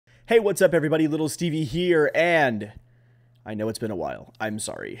Hey, what's up, everybody? Little Stevie here, and I know it's been a while. I'm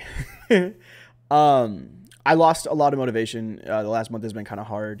sorry. I lost a lot of motivation. The last month has been kind of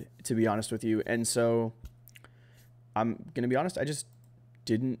hard, to be honest with you, and so I'm gonna be honest. I just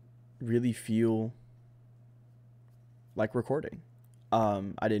didn't really feel like recording.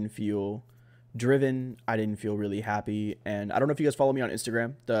 I didn't feel driven. I didn't feel really happy, and I don't know if you guys follow me on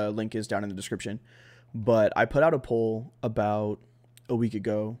Instagram. The link is down in the description. But I put out a poll about a week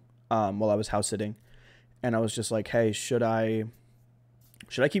ago while I was house sitting, and I was just like, hey, should I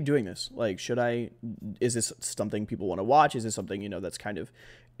keep doing this? Like, is this something people want to watch? Is this something, that's kind of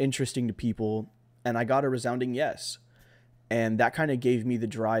interesting to people? And I got a resounding yes. And that kind of gave me the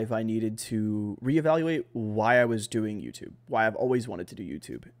drive I needed to reevaluate why I was doing YouTube, why I've always wanted to do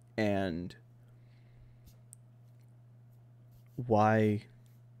YouTube, and why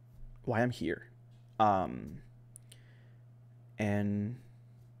I'm here. And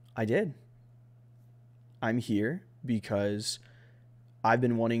I did. I'm here because I've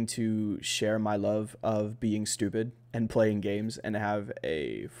been wanting to share my love of being stupid and playing games and have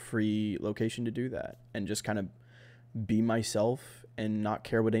a free location to do that and just kind of be myself and not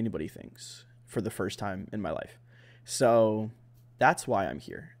care what anybody thinks for the first time in my life. So that's why I'm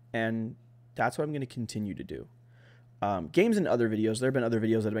here. And that's what I'm going to continue to do. Games and other videos. There have been other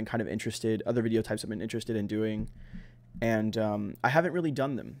videos that have been kind of interested, other video types I've been interested in doing. And I haven't really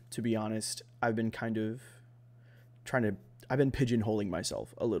done them, to be honest. I've been kind of I've been pigeonholing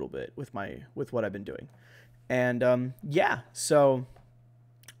myself a little bit with what I've been doing. And yeah, so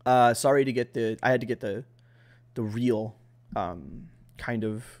sorry to I had to get the real kind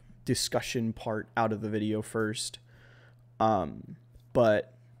of discussion part out of the video first.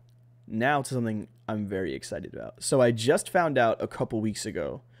 But now to something I'm very excited about. So I just found out a couple weeks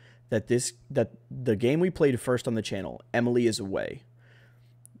ago that the game we played first on the channel, Emily is Away,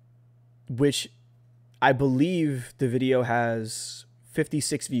 which I believe the video has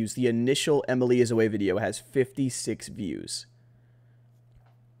 56 views. The initial Emily is Away video has 56 views.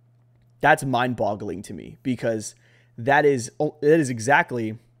 That's mind-boggling to me because that is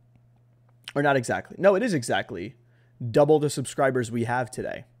exactly, or not exactly. No, it is exactly double the subscribers we have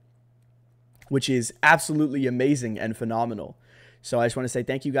today, which is absolutely amazing and phenomenal. So I just want to say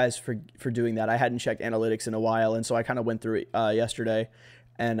thank you guys for doing that. I hadn't checked analytics in a while, and so I kind of went through it yesterday,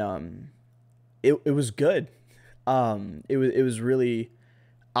 and it was good. It was really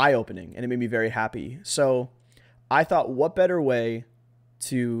eye-opening, and it made me very happy. So I thought, what better way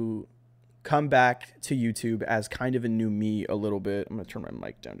to come back to YouTube as kind of a new me a little bit. I'm going to turn my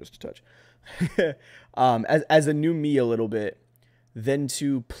mic down just a touch. As a new me a little bit, than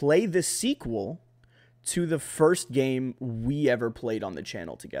to play the sequel to the first game we ever played on the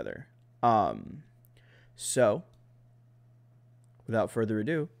channel together. So without further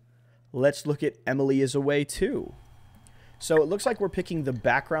ado, let's look at Emily is Away 2. So it looks like we're picking the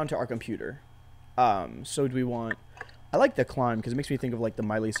background to our computer. So do we want... I like the climb because it makes me think of like the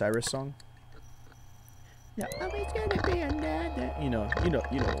Miley Cyrus song. Yeah, always gonna be another... You know.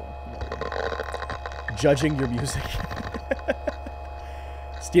 Judging your music.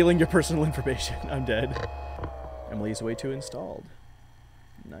 Stealing your personal information. I'm dead. Emily is Away 2 installed.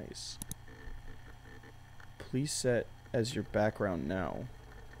 Nice. Please set as your background now.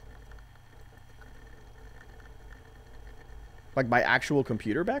 Like my actual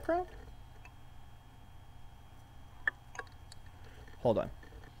computer background? Hold on.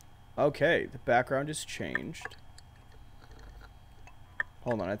 Okay, the background is changed.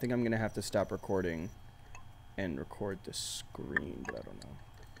 Hold on, I think I'm going to have to stop recording and record the screen, but I don't know.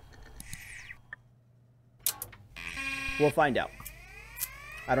 We'll find out.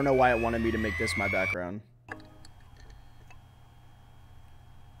 I don't know why it wanted me to make this my background.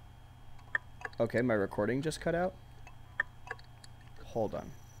 Okay, my recording just cut out. Hold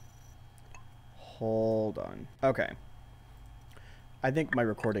on. Hold on. Okay. I think my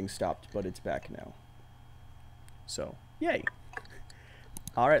recording stopped, but it's back now. So, yay.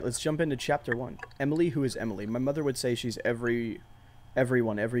 Alright, let's jump into chapter 1. Emily, who is Emily? My mother would say she's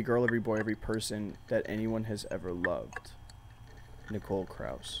everyone, every girl, every boy, every person that anyone has ever loved. Nicole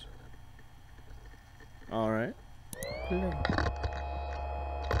Krauss. Alright.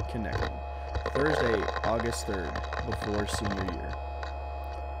 Connecting. Thursday, August 3rd, before senior year.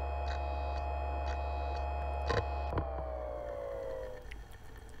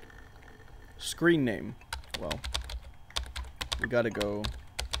 Screen name. Well, we gotta go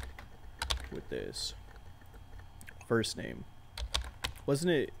with this. First name.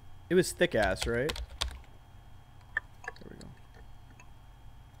 Wasn't it? It was thick ass, right? There we go.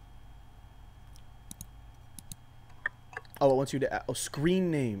 Oh, it wants you to... Oh, screen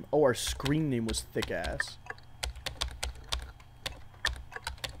name. Oh, our screen name was thick ass.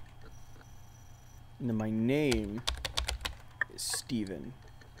 And then my name is Steven.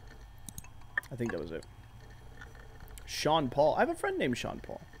 I think that was it. Sean Paul. I have a friend named Sean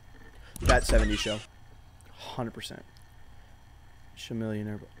Paul. That 70s show. 100%.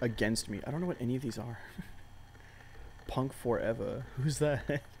 Chamillionaire against me. I don't know what any of these are. Punk Forever. Who's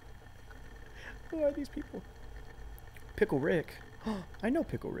that? Who are these people? Pickle Rick. I know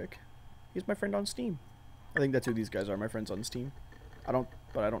Pickle Rick. He's my friend on Steam. I think that's who these guys are. My friends on Steam. I don't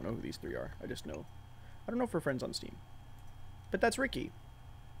know who these three are. I just know. I don't know if we're friends on Steam. But that's Ricky.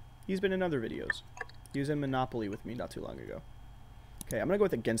 He's been in other videos. He was in Monopoly with me not too long ago. Okay, I'm gonna go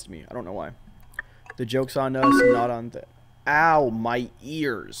with against me. I don't know why. The joke's on us, not on the... Ow, my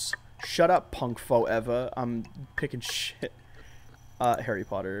ears. Shut up, Punk Forever. I'm picking shit. Harry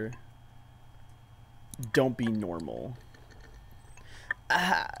Potter. Don't be normal.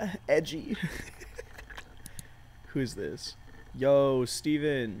 Ah, edgy. Who's this? Yo,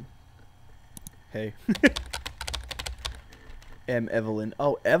 Steven. Hey. M. Evelyn.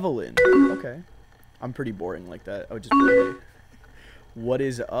 Oh, Evelyn. Okay. I'm pretty boring like that. I would just be like, hey. What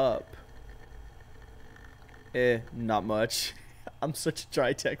is up? Not much. I'm such a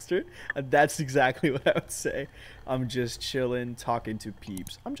dry texter. That's exactly what I would say. I'm just chilling, talking to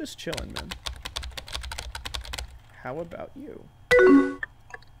peeps. I'm just chilling, man. How about you?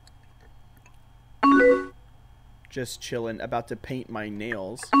 Just chilling, about to paint my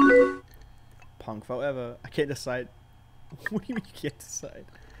nails. Punk Forever. I can't decide. What do you mean you can't decide?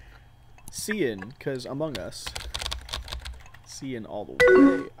 Seeing, because Among Us. Seeing all the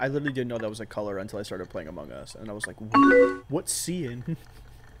way. I literally didn't know that was a color until I started playing Among Us. And I was like, what's seeing?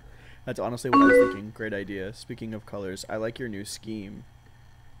 That's honestly what I was thinking. Great idea. Speaking of colors, I like your new scheme.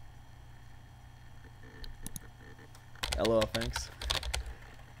 LOL, thanks.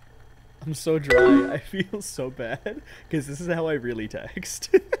 I'm so dry. I feel so bad. Because this is how I really text.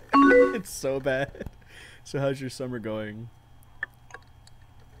 It's so bad. So how's your summer going?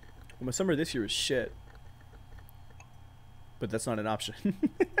 Well, my summer this year was shit. But that's not an option.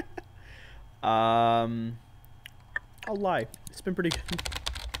 I'll lie. It's been pretty good.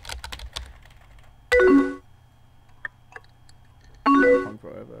 Punk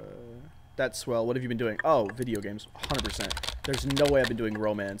Forever. That's swell. What have you been doing? Oh, video games. 100%. There's no way I've been doing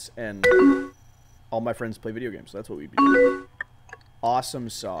romance and all my friends play video games. So that's what we'd be doing. Awesome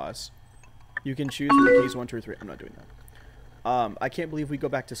sauce. You can choose from the keys 1, 2, or 3. I'm not doing that. I can't believe we go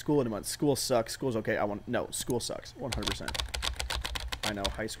back to school in a month. School sucks. School's okay. No, school sucks. 100%. I know,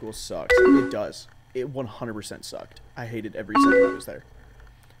 high school sucks. It does. It 100% sucked. I hated every second I was there.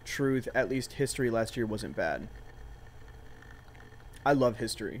 Truth, at least history last year wasn't bad. I love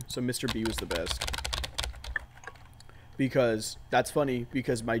history, so Mr. B was the best. Because, that's funny,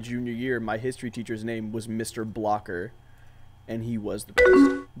 because my junior year, my history teacher's name was Mr. Blocker, and he was the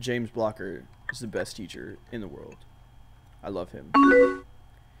best. James Blocker is the best teacher in the world. I love him.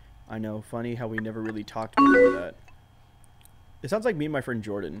 I know, funny how we never really talked before that. It sounds like me and my friend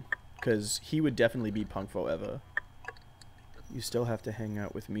Jordan, because he would definitely be Punk Forever. You still have to hang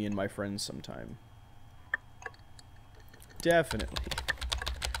out with me and my friends sometime. Definitely.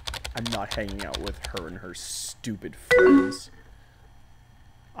 I'm not hanging out with her and her stupid friends.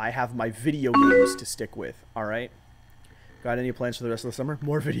 I have my video games to stick with, alright? Got any plans for the rest of the summer?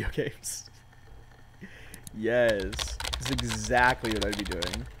 More video games. Yes. That's exactly what I'd be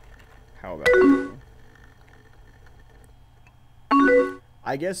doing. How about you?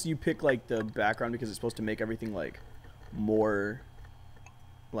 I guess you pick, like, the background because it's supposed to make everything, like, more,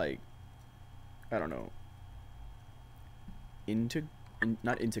 like, I don't know,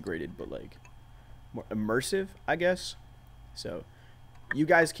 not integrated, but, like, more immersive, I guess. So, you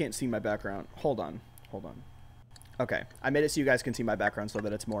guys can't see my background. Hold on. Okay, I made it so you guys can see my background so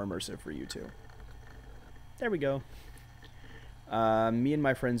that it's more immersive for you, too. There we go. Me and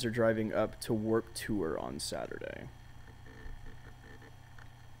my friends are driving up to Warped Tour on Saturday.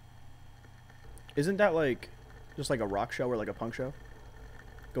 Isn't that like just like a rock show or like a punk show?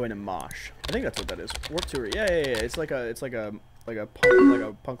 Going to mosh. I think that's what that is. Warped Tour. Yeah. It's like a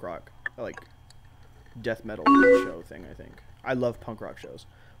punk rock, like death metal show thing. I think. I love punk rock shows.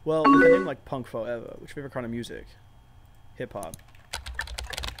 Well, with a name like Punk Forever, which favorite kind of music? Hip hop.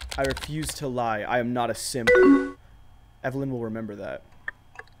 I refuse to lie. I am not a simp. Evelyn will remember that.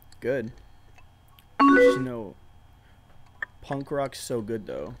 Good. You know, punk rock's so good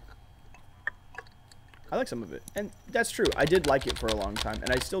though. I like some of it, and that's true. I did like it for a long time,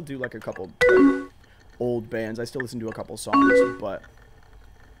 and I still do like a couple like, old bands. I still listen to a couple songs, but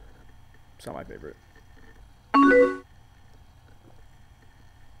it's not my favorite.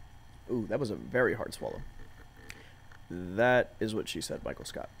 Ooh, that was a very hard swallow. That is what she said, Michael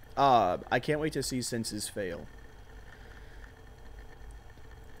Scott. I can't wait to see Senses fail.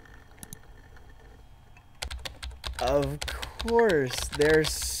 Of course, they're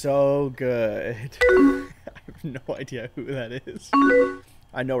so good. I have no idea who that is.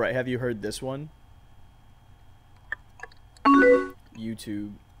 I know, right? Have you heard this one?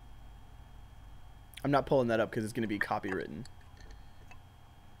 YouTube. I'm not pulling that up because it's going to be copywritten.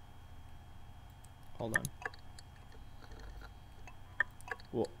 Hold on.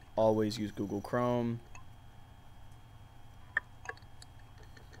 We'll always use Google Chrome.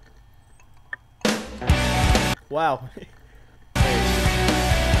 Wow.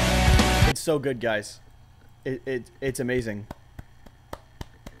 It's so good, guys. It's amazing.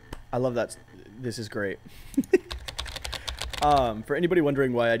 I love that. This is great. For anybody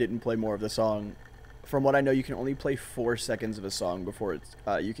wondering why I didn't play more of the song, from what I know, you can only play 4 seconds of a song before it's,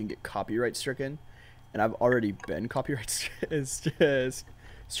 you can get copyright stricken. And I've already been copyright striked.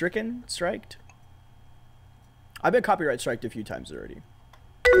 I've been copyright striked a few times already.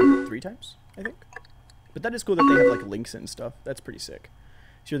 3 times, I think. But that is cool that they have like links and stuff. That's pretty sick.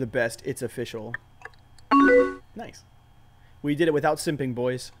 So you're the best. It's official. Nice. We did it without simping,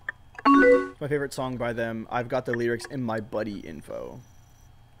 boys. My favorite song by them. I've got the lyrics in my buddy info.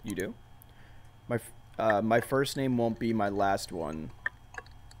 You do? My first name won't be my last one.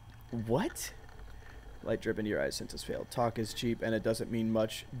 What? Light drip into your eyes, senses failed. Talk is cheap and it doesn't mean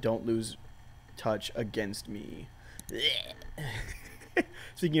much. Don't lose touch against me.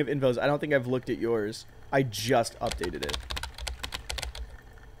 Speaking of infos, I don't think I've looked at yours. I just updated it.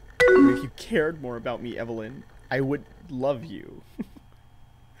 If you cared more about me, Evelyn, I would love you.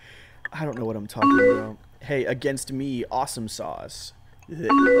 I don't know what I'm talking about. Hey, against me, awesome sauce.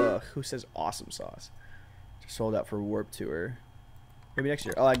 Ugh, who says awesome sauce? Just sold out for Warped Tour. Maybe next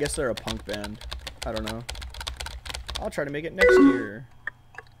year. Oh, I guess they're a punk band. I don't know. I'll try to make it next year.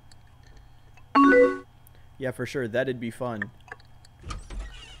 Yeah, for sure. That'd be fun.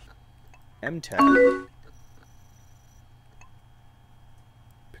 MTAD.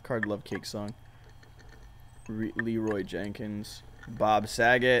 Picard Love Cake song. Leroy Jenkins. Bob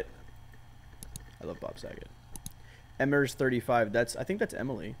Saget. I love Bob Saget. Emmers 35. I think that's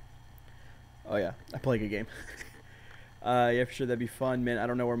Emily. Oh yeah, I play a good game. Yeah, for sure, that'd be fun, man. I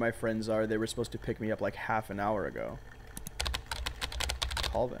don't know where my friends are. They were supposed to pick me up like half an hour ago.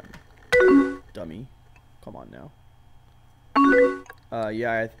 Call them. Dummy. Come on now.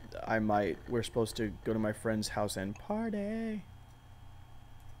 Yeah, I might. We're supposed to go to my friend's house and party.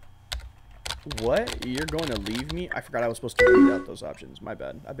 What? You're going to leave me? I forgot I was supposed to read out those options. My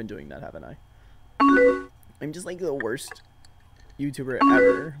bad. I've been doing that, haven't I? I'm just like the worst YouTuber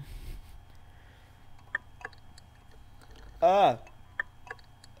ever.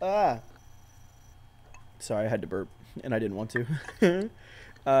 Sorry, I had to burp, and I didn't want to.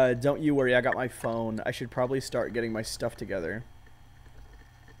 Don't you worry, I got my phone. I should probably start getting my stuff together.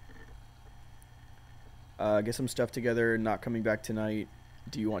 Get some stuff together, not coming back tonight.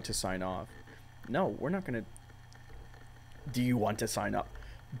 Do you want to sign off? No, we're not gonna... Do you want to sign up?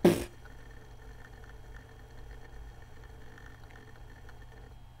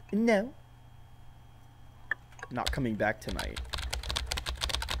 No. Not coming back tonight.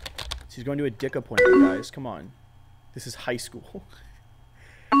 She's going to a dick appointment, guys. Come on. This is high school.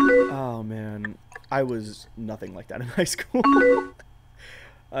 Oh, man. I was nothing like that in high school.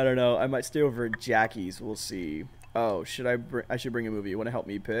 I don't know. I might stay over at Jackie's. We'll see. Oh, I should bring a movie. You want to help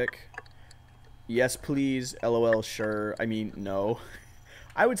me pick? Yes, please. LOL, sure. I mean, no.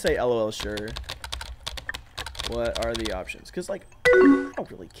 I would say LOL, sure. What are the options? Because, like, I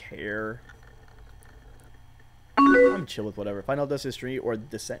don't really care. I'm chill with whatever. Final Destination 3 or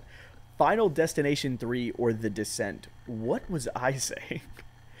Descent. Final Destination 3 or The Descent. What was I saying?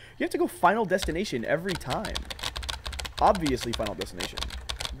 You have to go Final Destination every time. Obviously, Final Destination.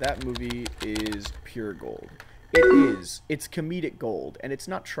 That movie is pure gold. It is. It's comedic gold, and it's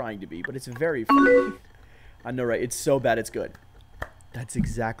not trying to be, but it's very funny. I know, right? It's so bad, it's good. That's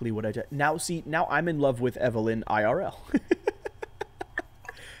exactly what I did. Now, see, now I'm in love with Evelyn IRL.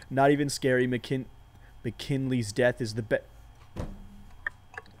 Not even scary. McKinley's death is the best.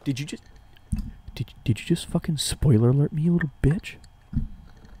 Did you just fucking spoiler alert me, you little bitch?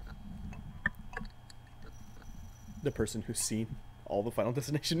 The person who's seen all the Final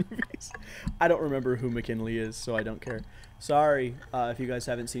Destination movies. I don't remember who McKinley is, so I don't care. Sorry if you guys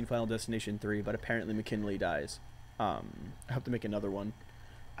haven't seen Final Destination 3, but apparently McKinley dies. I have to make another one.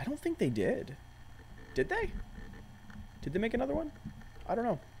 I don't think they did. Did they? Did they make another one? I don't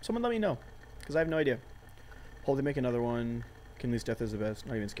know. Someone let me know, because I have no idea. Hope they make another one. McKinley's death is the best.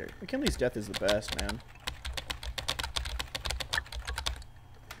 Not even scared. McKinley's death is the best, man.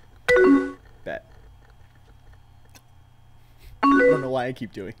 Bet. I don't know why I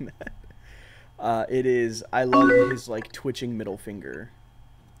keep doing that. It is. I love his like twitching middle finger.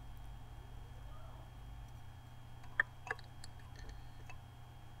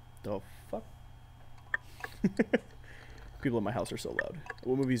 The fuck? People in my house are so loud.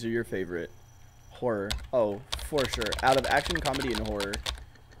 What movies are your favorite? Horror. Oh, for sure. Out of action, comedy, and horror,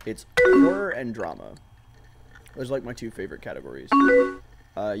 it's horror and drama. Those are like my 2 favorite categories.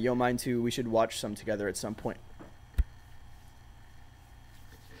 Yo, mine too. We should watch some together at some point.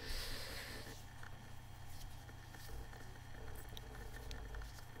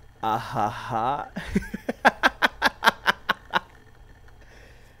 Ahaha.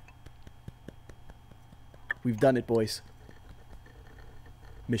 We've done it, boys.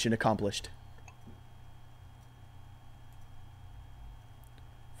 Mission accomplished.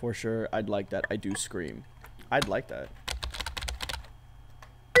 For sure, I'd like that. I do scream. I'd like that.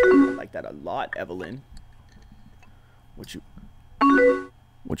 I like that a lot, Evelyn. What you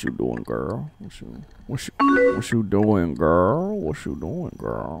doing, girl? What you doing, girl? What you doing,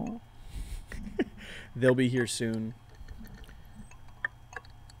 girl? They'll be here soon.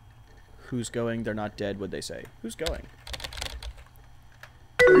 Who's going? They're not dead, what'd they say? Who's going?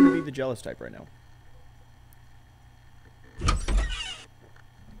 We're gonna be the jealous type right now.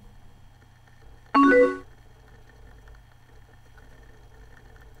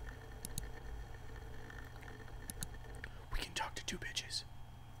 We can talk to 2 bitches.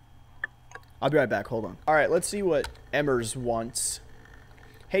 I'll be right back, hold on. Alright, let's see what Emmers wants.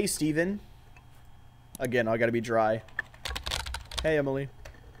 Hey, Steven. Again, I gotta be dry. Hey, Emily.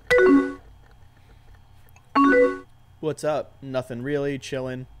 What's up? Nothing really.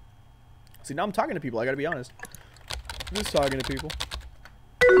 Chilling. See, now I'm talking to people. I gotta be honest. I'm just talking to people.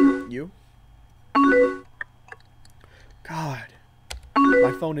 You? God.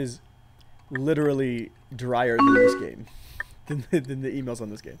 My phone is literally drier than this game. than the emails on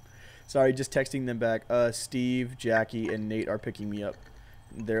this game. Sorry, just texting them back. Steve, Jackie, and Nate are picking me up.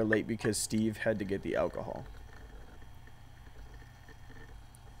 They're late because Steve had to get the alcohol.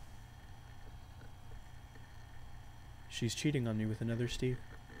 She's cheating on me with another Steve.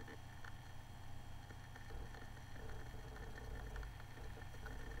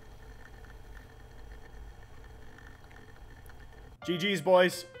 GG's,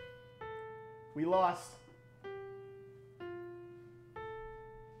 boys. We lost.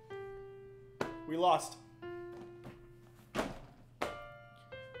 We lost.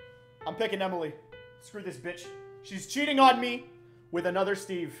 I'm picking Emily. Screw this bitch. She's cheating on me with another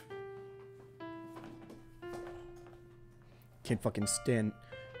Steve. Can't fucking stand.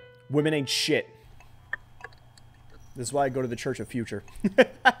 Women ain't shit. This is why I go to the Church of Future.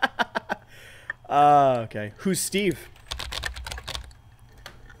 Okay. Who's Steve?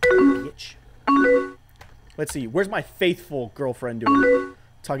 Bitch. Let's see. Where's my faithful girlfriend doing?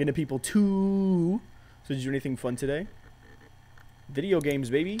 Talking to people too. So did you do anything fun today? Video games,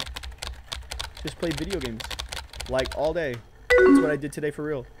 baby. Just played video games. Like all day. That's what I did today for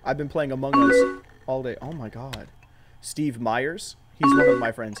real. I've been playing Among Us all day. Oh my god. Steve Myers. He's one of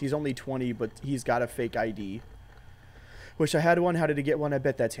my friends. He's only 20, but he's got a fake ID. Wish I had one. How did he get one? I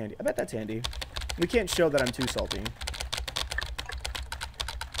bet that's handy. I bet that's handy. We can't show that I'm too salty.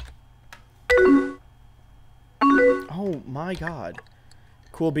 Oh my god.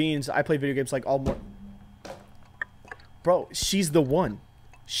 Cool beans. I play video games like all more. Bro, she's the one.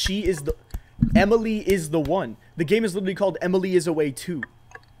 She is the... Emily is the one. The game is literally called Emily is Away 2.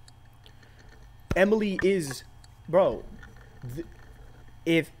 Emily is... Bro,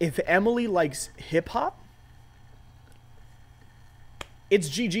 if Emily likes hip-hop, it's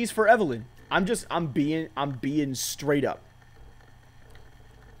GG's for Evelyn. I'm being straight up.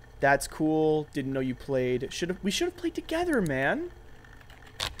 That's cool. Didn't know you played. We should have played together, man.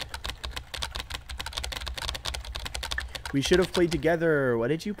 We should have played together. What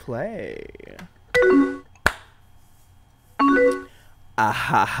did you play?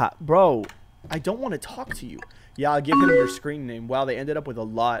 Ahaha. Bro, I don't want to talk to you. Yeah, I'll give him your screen name. Wow, they ended up with a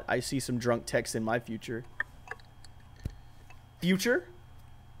lot. I see some drunk text in my future. Future?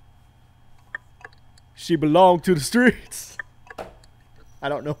 She belonged to the streets. I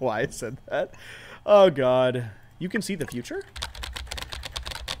don't know why I said that. Oh, God. You can see the future?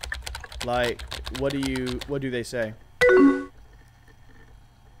 Like, what do they say?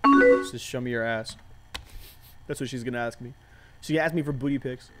 Just show me your ass. That's what she's gonna ask me. She asked me for booty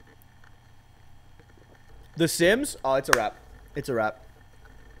pics. The Sims? Oh, it's a wrap. It's a wrap.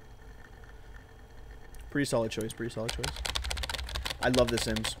 Pretty solid choice. Pretty solid choice. I love The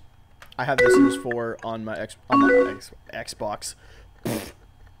Sims. I have The Sims 4 on my Xbox.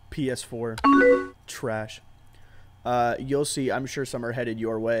 PS4. Trash. You'll see. I'm sure some are headed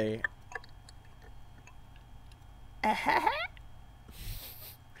your way.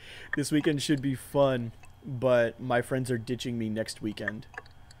 This weekend should be fun, but my friends are ditching me next weekend.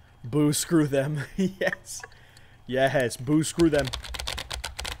 Boo, screw them. Yes. Yes. Boo, screw them.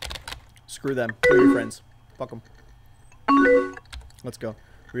 Screw them. Screw your friends. Fuck them. Let's go.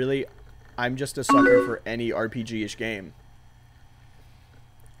 Really? I'm just a sucker for any RPG-ish game.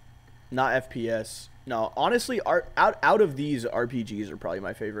 Not FPS. No, honestly, out of these, RPGs are probably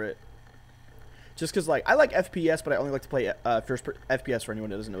my favorite. Just because, like, I like FPS, but I only like to play FPS for anyone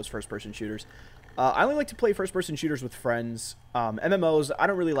that doesn't know is first-person shooters. I only like to play first-person shooters with friends. MMOs, I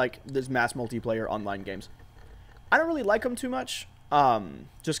don't really like this mass multiplayer online games. I don't really like them too much,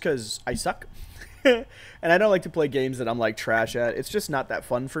 just because I suck. And I don't like to play games that I'm, like, trash at. It's just not that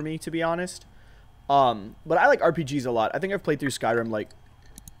fun for me, to be honest. But I like RPGs a lot. I think I've played through Skyrim, like,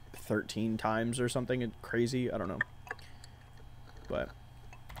 13 times or something crazy. I don't know. But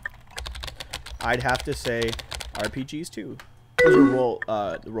I'd have to say RPGs, too. Those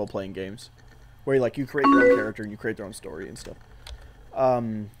are role-playing games. Where, like, you create your own character and you create their own story and stuff.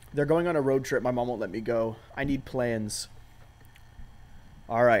 They're going on a road trip. My mom won't let me go. I need plans.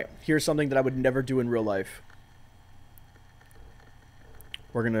 All right, here's something that I would never do in real life.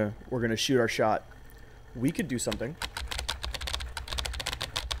 We're gonna shoot our shot. We could do something.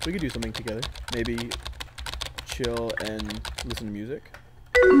 We could do something together. Maybe chill and listen to music.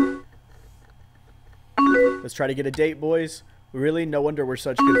 Let's try to get a date, boys. Really, no wonder we're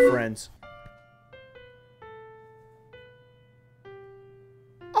such good friends.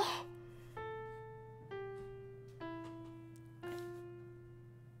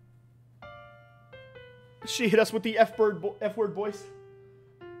 She hit us with the F-word voice.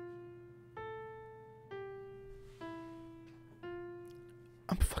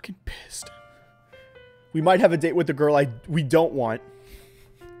 I'm fucking pissed. We might have a date with the girl we don't want.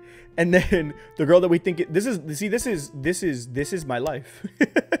 And then the girl that we think this is my life.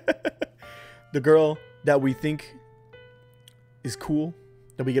 The girl that we think is cool,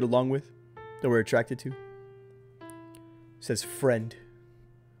 that we get along with, that we're attracted to, says friend.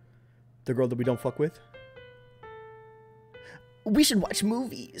 The girl that we don't fuck with, we should watch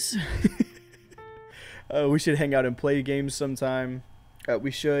movies. We should hang out and play games sometime.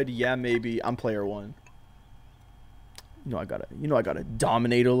 We should, yeah, maybe. I'm player one. You know I gotta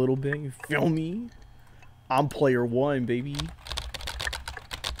dominate a little bit. You feel me? I'm player one, baby.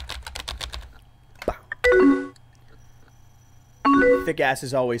 Bow. Thick ass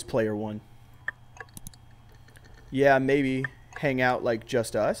is always player one. Yeah, maybe hang out like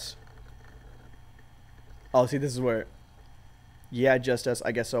just us. Oh, see, this is where. Yeah, just us.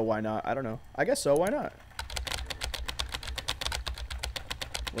 I guess so. Why not? I don't know. I guess so. Why not?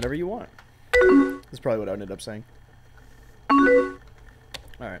 Whatever you want. That's probably what I ended up saying.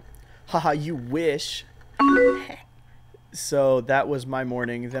 Alright. Haha, you wish. So that was my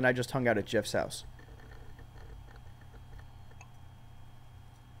morning. Then I just hung out at Jeff's house.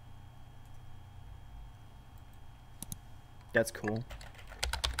 That's cool.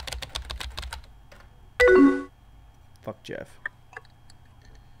 Fuck Jeff.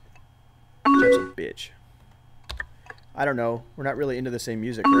 Jeff's a bitch. I don't know. We're not really into the same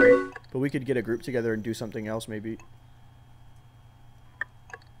music, right? But we could get a group together and do something else, maybe.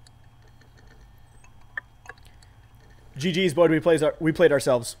 GG's, boy. We played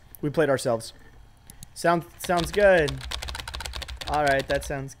ourselves. We played ourselves. Sounds good. All right, that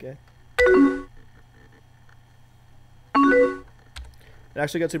sounds good. It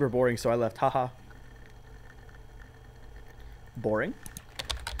actually got super boring, so I left. Haha. Boring.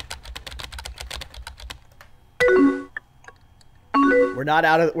 We're not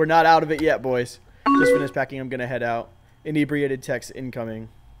out of it yet, boys. Just finished packing. I'm gonna head out. Inebriated text incoming.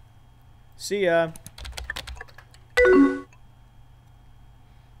 See ya.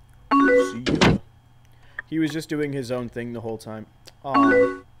 See ya. He was just doing his own thing the whole time.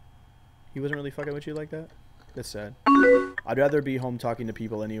 Aw. He wasn't really fucking with you like that? That's sad. I'd rather be home talking to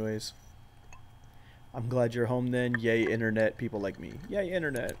people anyways. I'm glad you're home then. Yay, internet. People like me. Yay,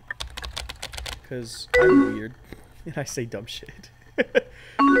 internet. Because I'm weird. And I say dumb shit.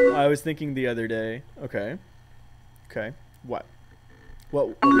 I was thinking the other day. Okay. Okay. What were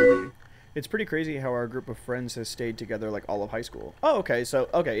you thinking? It's pretty crazy how our group of friends has stayed together like all of high school. Oh, okay. So,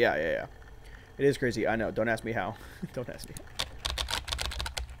 okay. Yeah. It is crazy. I know. Don't ask me how. Don't ask me how.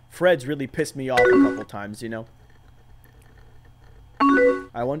 Fred's really pissed me off a couple times, you know?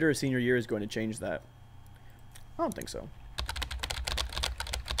 I wonder if senior year is going to change that. I don't think so.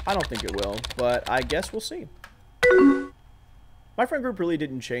 I don't think it will, but I guess we'll see. My friend group really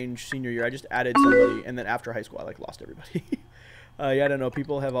didn't change senior year. I just added somebody, and then after high school, I like lost everybody. Yeah, I don't know.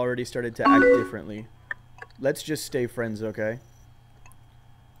 People have already started to act differently. Let's just stay friends, okay?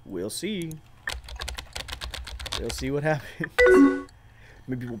 We'll see. We'll see what happens.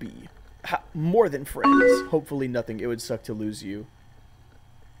 Maybe we'll be more than friends. Hopefully nothing. It would suck to lose you.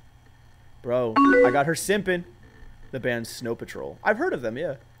 Bro, I got her simping. The band Snow Patrol. I've heard of them,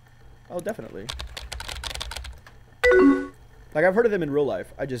 yeah. Oh, definitely. Like, I've heard of them in real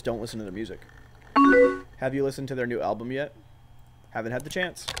life. I just don't listen to their music. Have you listened to their new album yet? Haven't had the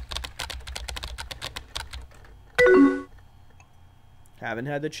chance. Haven't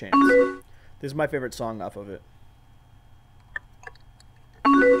had the chance. This is my favorite song off of it.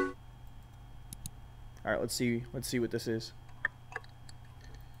 Alright, let's see what this is.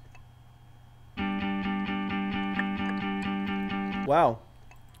 Wow.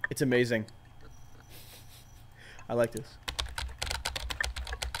 It's amazing. I like this.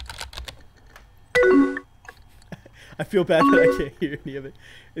 I feel bad that I can't hear any of it.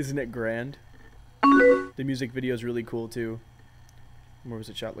 Isn't it grand? The music video is really cool too. Where was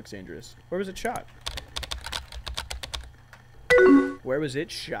it shot? Looks dangerous. Where was it shot? Where was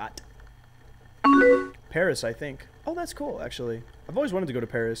it shot? Paris, I think. Oh, that's cool, actually. I've always wanted to go to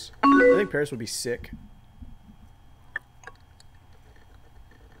Paris. I think Paris would be sick.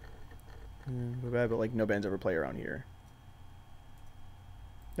 But like no bands ever play around here.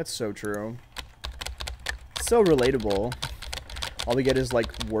 That's so true. So relatable. All we get is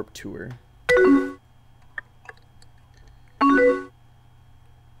like Warped Tour.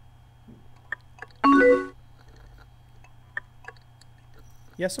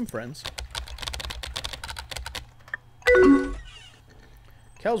 Yeah, some friends.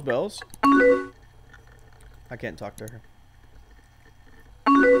 Cow's bells. I can't talk to her.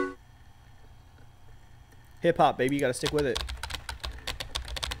 Hip hop, baby, you gotta stick with it.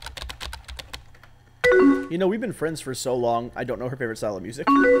 You know, we've been friends for so long, I don't know her favorite style of music.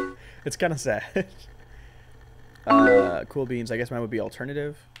 It's kind of sad. Cool beans, I guess mine would be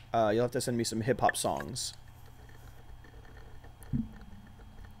alternative. You'll have to send me some hip hop songs.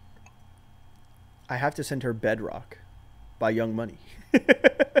 I have to send her Bedrock by Young Money.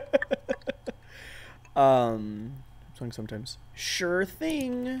 Sometimes. Sure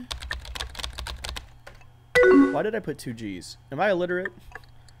thing. Why did I put 2 G's? Am I illiterate?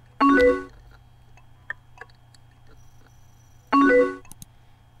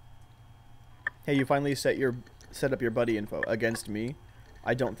 Hey, you finally set up your buddy info against me.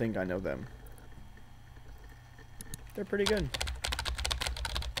 I don't think I know them. They're pretty good.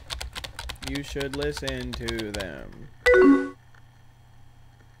 You should listen to them.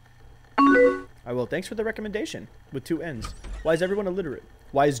 I will. Thanks for the recommendation. With 2 N's. Why is everyone illiterate?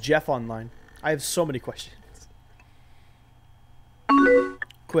 Why is Jeff online? I have so many questions.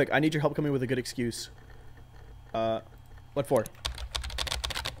 Quick, I need your help coming with a good excuse. What for?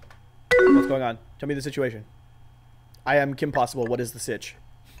 What's going on? Tell me the situation. I am Kim Possible. What is the sitch?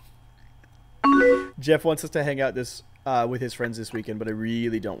 Jeff wants us to hang out with his friends this weekend, but I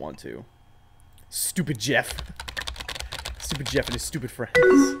really don't want to. Stupid Jeff. Stupid Jeff and his stupid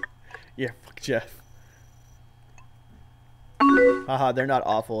friends. Yeah, fuck Jeff. Haha, they're not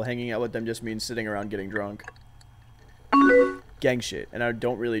awful. Hanging out with them just means sitting around getting drunk. Gang shit. And I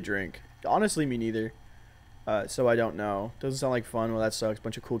don't really drink. Honestly, me neither. So I don't know. Doesn't sound like fun. Well, that sucks.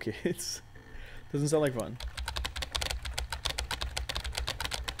 Bunch of cool kids. Doesn't sound like fun.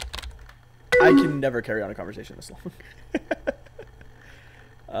 I can never carry on a conversation this long.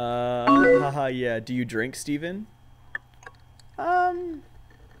 Haha, yeah. Do you drink, Steven?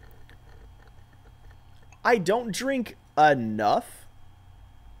 I don't drink enough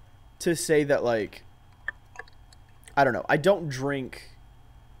to say that, like, I don't know. I don't drink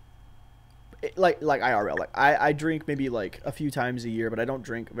like IRL. Like I drink maybe like a few times a year, but I don't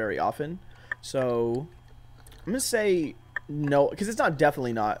drink very often. So I'm gonna say no, because it's not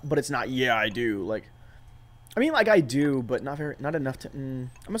definitely not, but it's not yeah I do. Like, I mean, like, I do, but not enough to.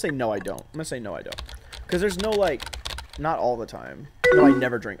 I'm gonna say no I don't. I'm gonna say no I don't, because there's no, like, not all the time. No, I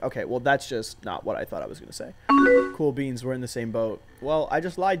never drink. Okay, well, that's just not what I thought I was gonna say. Cool beans, we're in the same boat. Well, I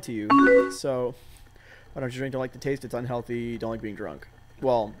just lied to you. So why don't you drink? Don't like the taste. It's unhealthy. Don't like being drunk.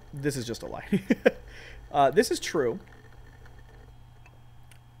 Well, this is just a lie. This is true.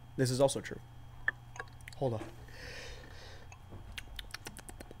 This is also true. Hold on.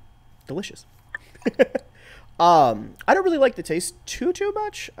 Delicious. I don't really like the taste too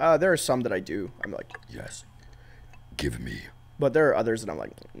much. There are some that I do. I'm like, yes, give me. But there are others that I'm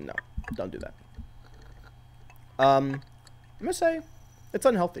like, no, don't do that. I'm gonna say It's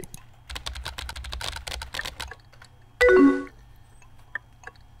unhealthy.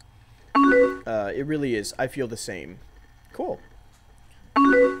 It really is. I feel the same. Cool.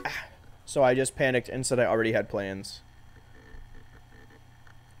 So I just panicked and said I already had plans.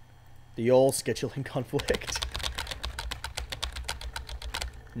 The old scheduling conflict.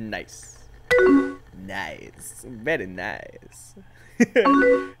 Nice. Nice. Very nice.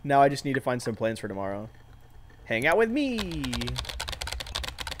 Now I just need to find some plans for tomorrow. Hang out with me.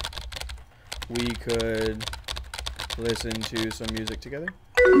 We could listen to some music together.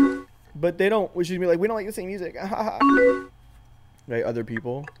 But they don't, which is me like, we don't like the same music. Right, other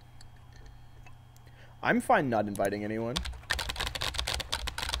people. I'm fine not inviting anyone.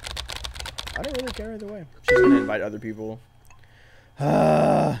 I don't really care either way. She's gonna invite other people.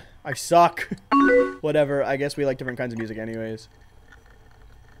 I suck. Whatever, I guess we like different kinds of music anyways.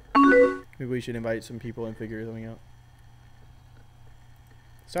 Maybe we should invite some people and figure something out.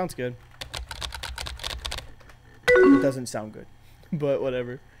 Sounds good. It doesn't sound good, but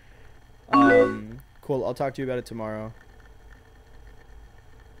whatever. Cool, I'll talk to you about it tomorrow.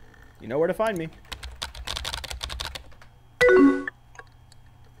 You know where to find me.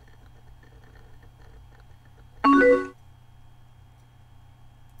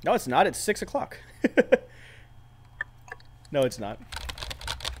 No, it's not. It's 6 o'clock. No, it's not.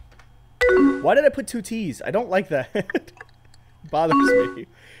 Why did I put 2 T's? I don't like that. Bothers me.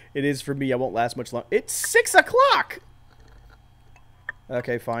 It is for me. I won't last much longer. It's 6 o'clock!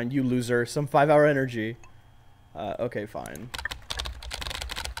 Okay, fine. You loser. Some 5-hour energy. Okay, fine.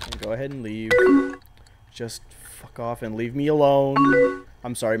 Go ahead and leave. Just fuck off and leave me alone.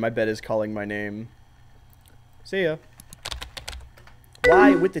 I'm sorry, my bed is calling my name. See ya.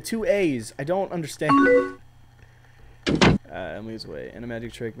 Why with the 2 A's? I don't understand. Emily's away. And a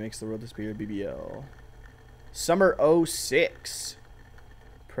magic trick makes the world disappear. BBL. Summer 06.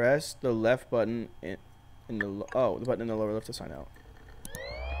 Press the left button in the the button in the lower left to sign out.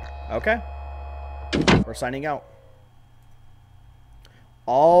 Okay. We're signing out.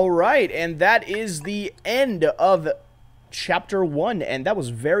 All right, and that is the end of chapter 1, and that was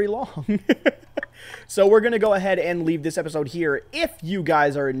very long. So we're going to go ahead and leave this episode here. If you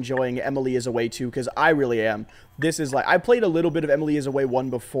guys are enjoying Emily is Away 2, because I really am. This is like, I played a little bit of Emily is Away 1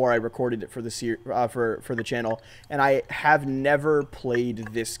 before I recorded it for the for the channel, and I have never played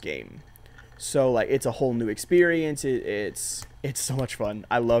this game. So like, it's a whole new experience. It's so much fun.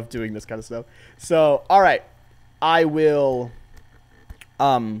 I love doing this kind of stuff. So, all right. I will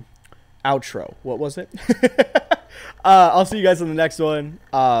outro. What was it? I'll see you guys on the next one.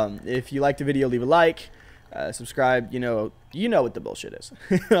 If you liked the video, leave a like, subscribe. You know what the bullshit is.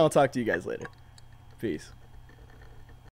 I'll talk to you guys later. Peace.